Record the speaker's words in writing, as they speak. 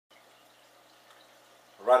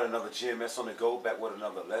Alright, another GMS on the go, back with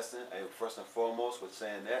another lesson. And first and foremost, with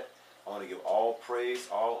saying that, I want to give all praise,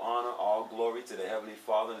 all honor, all glory to the Heavenly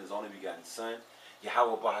Father and His only begotten Son,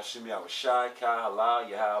 YAHAWASHI, Kai Halal,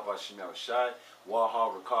 YAHAWASHI,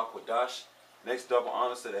 YAHAWAH. Next, double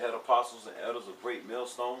honors to the head apostles and elders of Great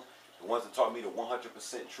Millstone, the ones that taught me the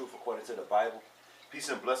 100% truth according to the Bible. Peace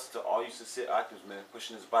and blessings to all you sincere actors, man,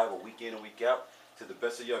 pushing this Bible week in and week out to the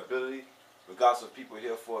best of your ability, regardless of people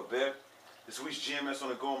here for a bear. This week's GMS on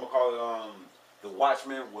the go, I'm going to call it The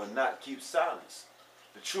Watchmen Will Not Keep Silence.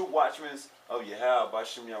 The true watchmen of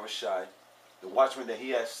YAHAWASHI, the watchmen that He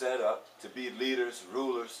has set up to be leaders,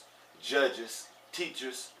 rulers, judges,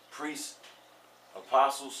 teachers, priests,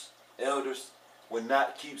 apostles, elders, will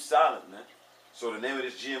not keep silent, man. So the name of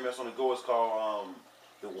this GMS on the go is called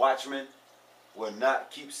The Watchmen Will Not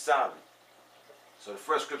Keep Silent. So the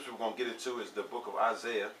first scripture we're going to get into is the book of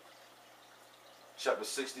Isaiah, chapter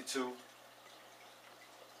 62.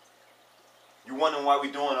 You wondering why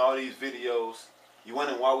we doing all these videos? You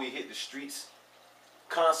wondering why we hit the streets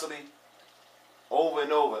constantly, over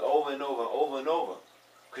and over, over and over, over and over?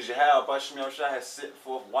 Because YAHAWASHI has sent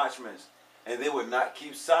forth watchmen, and they would not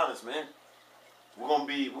keep silence, man. We're gonna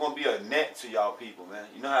be a net to y'all people, man.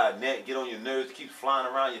 You know how a net get on your nerves, it keeps flying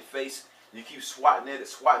around your face, you keep swatting at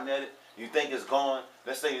it, you think it's gone.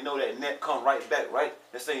 Let's say you know that net come right back, right?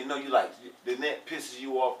 Let's say you know the net pisses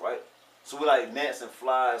you off, right? So we're like gnats and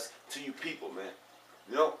flies to you people, man.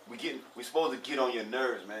 You know, we supposed to get on your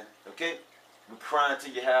nerves, man. Okay? We're crying to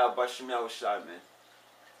YAHAWASHI, man.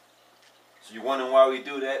 So you wondering why we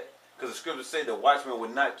do that? Because the scriptures say the watchman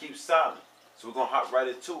would not keep silent. So we're going to hop right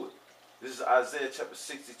into it. This is Isaiah chapter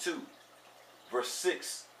 62, verse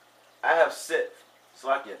 6. I have set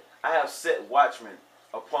watchmen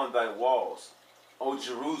upon thy walls, O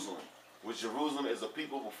Jerusalem. Which Jerusalem is a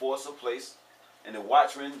people before it's a place. And the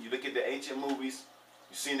watchmen, you look at the ancient movies,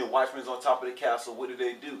 you seen the watchmen on top of the castle. What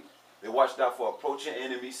do? They watched out for approaching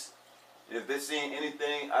enemies. And if they seen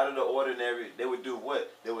anything out of the ordinary, they would do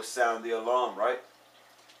what? They would sound the alarm, right?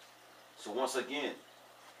 So once again,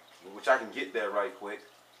 which I can get there right quick,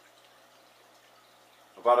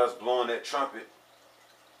 about us blowing that trumpet.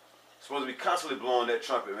 Supposed to be constantly blowing that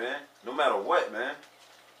trumpet, man. No matter what, man.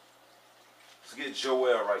 Let's get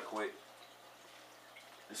Joel right quick.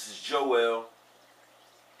 This is Joel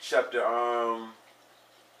chapter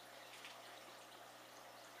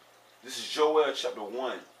This is Joel chapter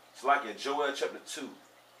 1. It's like in Joel chapter 2,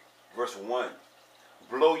 verse 1.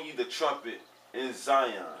 Blow ye the trumpet in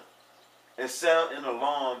Zion, and sound an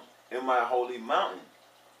alarm in my holy mountain.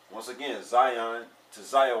 Once again, Zion to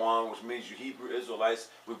Zion, which means you Hebrew Israelites,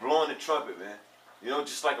 we're blowing the trumpet, man. You know,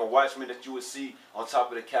 just like a watchman that you would see on top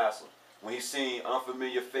of the castle. When he's seeing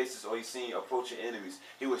unfamiliar faces or he's seeing approaching enemies,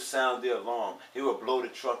 he would sound the alarm. He would blow the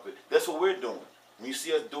trumpet. That's what we're doing. When you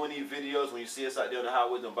see us doing these videos, when you see us out there on the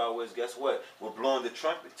highways and byways, guess what? We're blowing the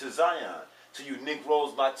trumpet to Zion. To you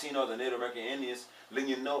Negroes, Latinos, and Native American Indians, letting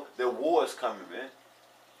you know that war is coming, man.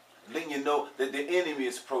 Letting you know that the enemy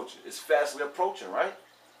is approaching. It's fastly approaching, right?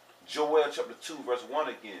 Joel chapter 2, verse 1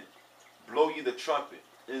 again. Blow ye the trumpet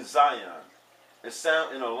in Zion, and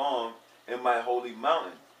sound an alarm in my holy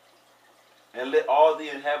mountain. And let all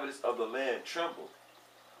the inhabitants of the land tremble.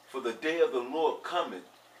 For the day of the Lord cometh,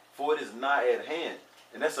 for it is nigh at hand.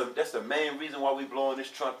 And that's the main reason why we blowing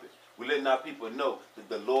this trumpet. We're letting our people know that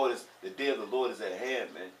the day of the Lord is at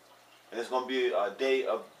hand, man. And it's going to be a day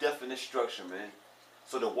of death and destruction, man.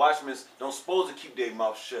 So the watchmen don't supposed to keep their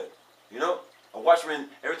mouth shut. You know? A watchman,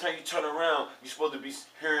 every time you turn around, you're supposed to be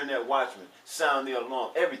hearing that watchman sound the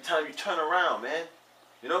alarm. Every time you turn around, man.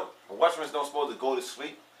 You know? A watchman's not supposed to go to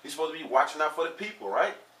sleep. He's supposed to be watching out for the people,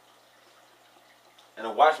 right? And a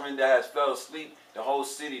watchman that has fell asleep, the whole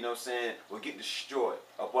city, you know what I'm saying, will get destroyed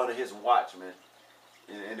up under his watch, man.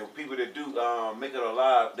 And the people that do make it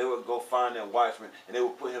alive, they will go find that watchman and they will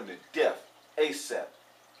put him to death ASAP.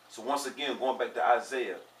 So once again, going back to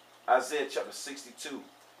Isaiah. Isaiah chapter 62,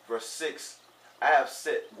 verse 6. I have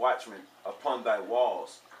set watchmen upon thy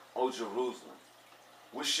walls, O Jerusalem,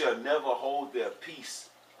 which shall never hold their peace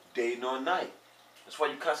day nor night. That's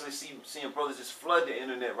why you constantly seeing brothers just flood the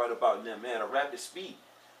internet right about now, man, at a rapid speed.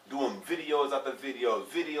 Doing videos after videos,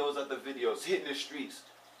 videos after videos, hitting the streets.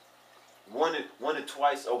 One to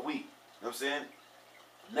twice a week. You know what I'm saying?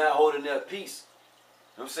 Not holding their peace.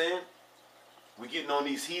 You know what I'm saying? We're getting on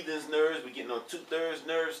these heathens' nerves, we're getting on two-thirds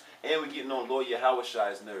nerves, and we're getting on Lord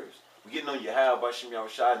YAHAWASHI's nerves. We're getting on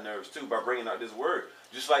YAHAWASHI nerves too by bringing out this word.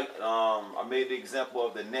 Just like I made the example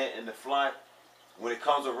of the net and the fly. When it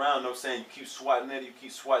comes around, you know what I'm saying, you keep swatting at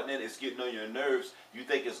it, it's getting on your nerves. You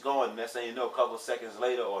think it's gone, and that's saying, you know, a couple of seconds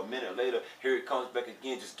later or a minute later, here it comes back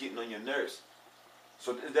again, just getting on your nerves.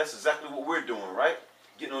 So that's exactly what we're doing, right?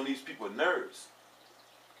 Getting on these people's nerves.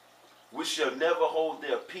 Which shall never hold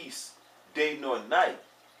their peace, day nor night.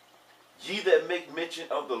 Ye that make mention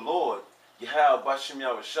of the Lord,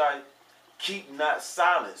 YAHAWASHI, keep not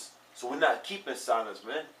silence. So we're not keeping silence,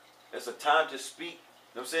 man. It's a time to speak,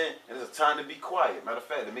 you know what I'm saying? And it's a time to be quiet. Matter of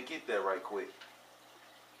fact, let me get that right quick.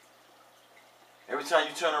 Every time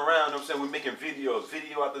you turn around, you know what I'm saying, we're making videos,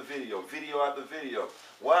 video after video, video after video.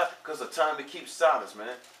 Why? Because it's a time to keep silence,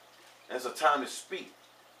 man. And it's a time to speak.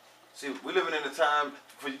 See, we're living in a time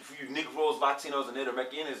for you Negroes, Latinos, and Native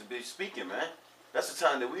Americans to be speaking, man. That's the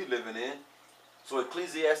time that we're living in. So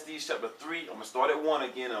Ecclesiastes chapter 3, I'm going to start at 1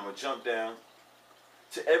 again, and I'm going to jump down.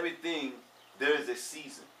 To everything there is a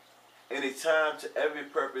season, and a time to every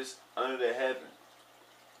purpose under the heaven.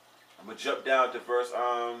 I'm going to jump down to verse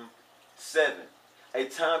 7. A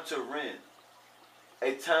time to rend,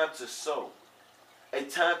 a time to sow, a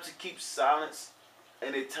time to keep silence,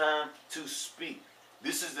 and a time to speak.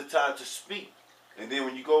 This is the time to speak. And then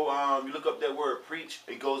when you go, you look up that word preach,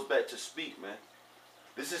 it goes back to speak, man.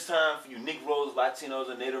 This is time for you Negroes, Latinos,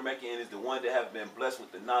 and Native Americans, the ones that have been blessed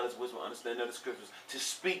with the knowledge, wisdom, understanding of the scriptures, to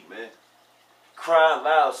speak, man. Cry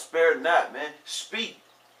loud, spare not, man. Speak.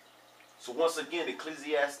 So once again,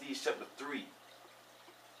 Ecclesiastes chapter 3,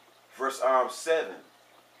 verse 7.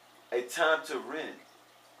 A time to rend,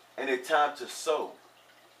 and a time to sow.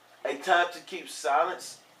 A time to keep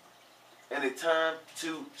silence, and a time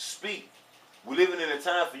to speak. We're living in a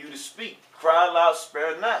time for you to speak. Cry loud,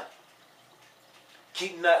 spare not.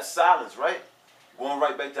 Keep not silence, right? Going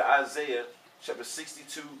right back to Isaiah chapter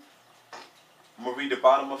 62. I'm going to read the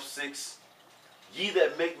bottom of 6. Ye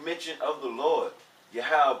that make mention of the Lord,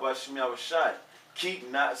 YAHAWASHI, keep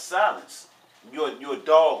not silence. You're a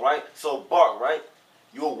dog, right? So bark, right?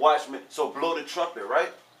 You're a watchman, so blow the trumpet,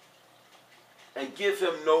 right? And give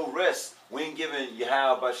him no rest. We ain't giving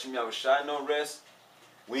YAHAWASHI no rest.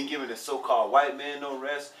 We ain't giving the so-called white man no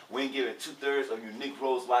rest. We ain't giving 2/3 of you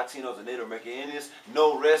Negroes, Latinos, and Native American Indians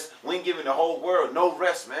no rest. We ain't giving the whole world no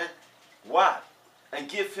rest, man. Why? And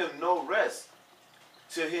give him no rest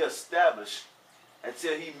till he establish,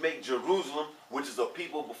 until he make Jerusalem, which is a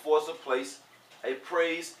people before us a place, a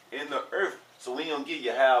praise in the earth. So we ain't gonna give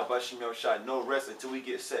YAHAWASHI no rest until we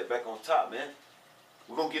get set back on top, man.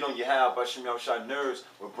 We're gonna get on YAHAWASHI nerves.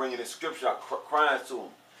 We're bringing the scripture out, crying to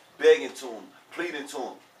him, begging to him, pleading to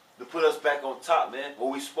him to put us back on top, man.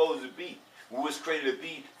 What we supposed to be. We was created to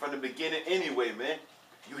be from the beginning anyway, man.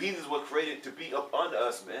 You heathens were created to be up under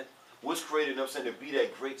us, man. We was created, you know what I'm saying, to be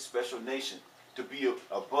that great special nation, to be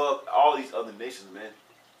above all these other nations, man.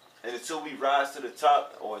 And until we rise to the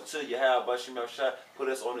top, or until YAHAWASHI put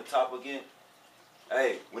us on the top again,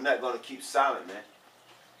 hey, we're not going to keep silent, man.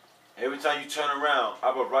 Every time you turn around,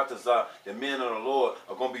 Abba Ratazar, the men of the Lord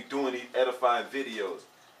are going to be doing these edifying videos.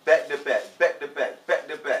 Back to back, back to back, back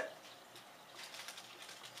to back.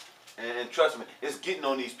 And trust me, it's getting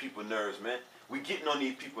on these people's nerves, man. We're getting on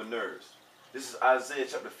these people's nerves. This is Isaiah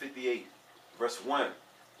chapter 58, verse 1.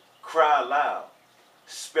 Cry loud,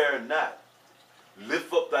 spare not.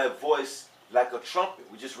 Lift up thy voice like a trumpet.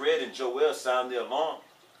 We just read in Joel, sound the alarm.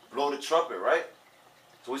 Blow the trumpet, right?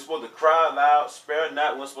 So we're supposed to cry loud, spare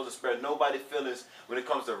not. We're supposed to spare nobody's feelings when it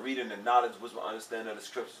comes to reading the knowledge, wisdom, understanding of the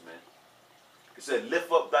scriptures, man. It said,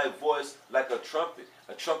 lift up thy voice like a trumpet.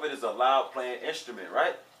 A trumpet is a loud playing instrument,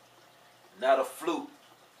 right? Not a flute. You know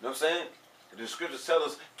what I'm saying? The scriptures tell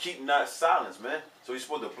us, keep not silence, man. So you're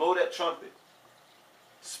supposed to blow that trumpet.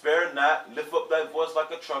 Spare not, lift up thy voice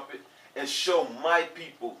like a trumpet, and show my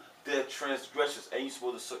people their transgressions. And you're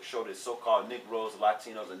supposed to show the so-called Negroes,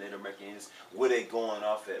 Latinos, and Native Americans where they going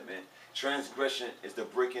off at, man. Transgression is the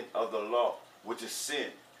breaking of the law, which is sin.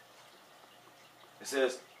 It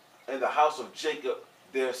says, in the house of Jacob,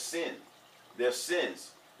 their sins.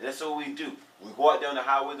 And that's what we do. We go out down the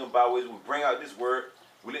highways and byways, we bring out this word,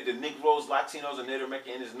 we let the Negroes, Latinos, and Native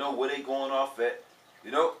Americans know where they going off at.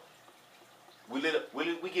 You know? We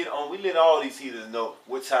let all these heathens know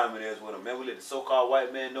what time it is with them, man. We let the so-called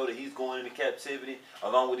white man know that he's going into captivity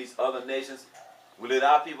along with these other nations. We let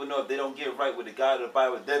our people know if they don't get right with the God of the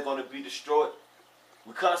Bible, they're going to be destroyed.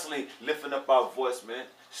 We're constantly lifting up our voice, man.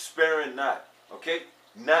 Sparing not, okay?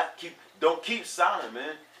 Don't keep silent,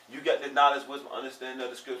 man. You got the knowledge, wisdom, understanding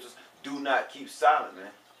of the scriptures. Do not keep silent,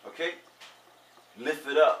 man, okay? Lift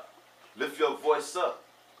it up. Lift your voice up.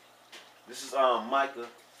 This is Micah.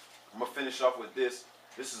 I'm going to finish off with this.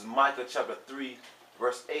 This is Micah chapter 3,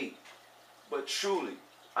 verse 8. But truly,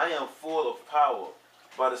 I am full of power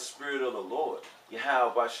by the Spirit of the Lord,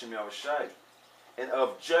 YAHAWASHI, and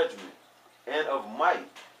of judgment, and of might,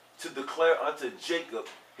 to declare unto Jacob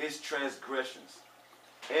his transgressions,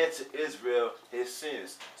 and to Israel his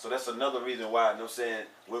sins. So that's another reason why, you know what I'm saying,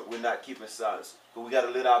 we're not keeping silence. But we got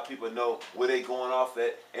to let our people know where they going off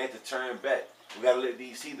at and to turn back. We got to let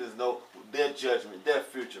these heathens know their judgment, their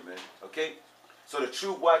future, man. Okay? So the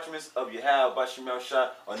true watchmen of YAHAWASHI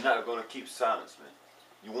are not going to keep silence, man.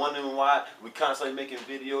 You wondering why we constantly making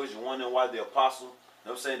videos? You wondering why the apostles, you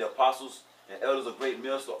know what I'm saying, the apostles and elders of Great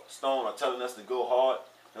Millstone are telling us to go hard? You know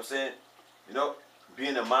what I'm saying? You know, be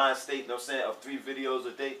in the mind state, you know what I'm saying, of 3 videos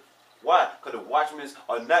a day. Why? Because the watchmen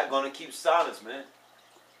are not going to keep silence, man.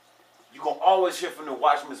 You're going to always hear from the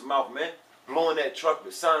watchman's mouth, man, blowing that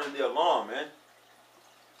trumpet, sounding the alarm, man.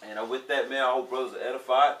 And with that, man, I hope brothers are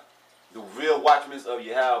edified. The real watchmen of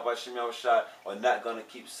YAHAWASHI are not going to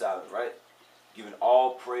keep silent, right? Giving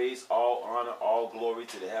all praise, all honor, all glory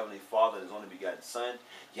to the Heavenly Father and His only begotten Son,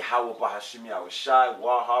 Yahawah Bahashim Yahawashi,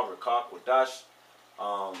 Waha, Rakak, Wadash.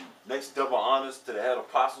 Next, double honors to the head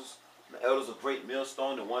apostles, the elders of Great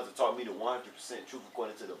Millstone, the ones that taught me the 100% truth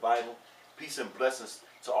according to the Bible. Peace and blessings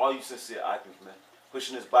to all you sincere icons, man.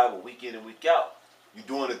 Pushing this Bible week in and week out. You're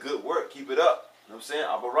doing a good work. Keep it up. You know what I'm saying?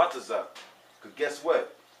 Abaratazah. Because guess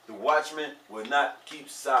what? The watchmen will not keep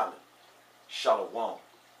silent. Shalom.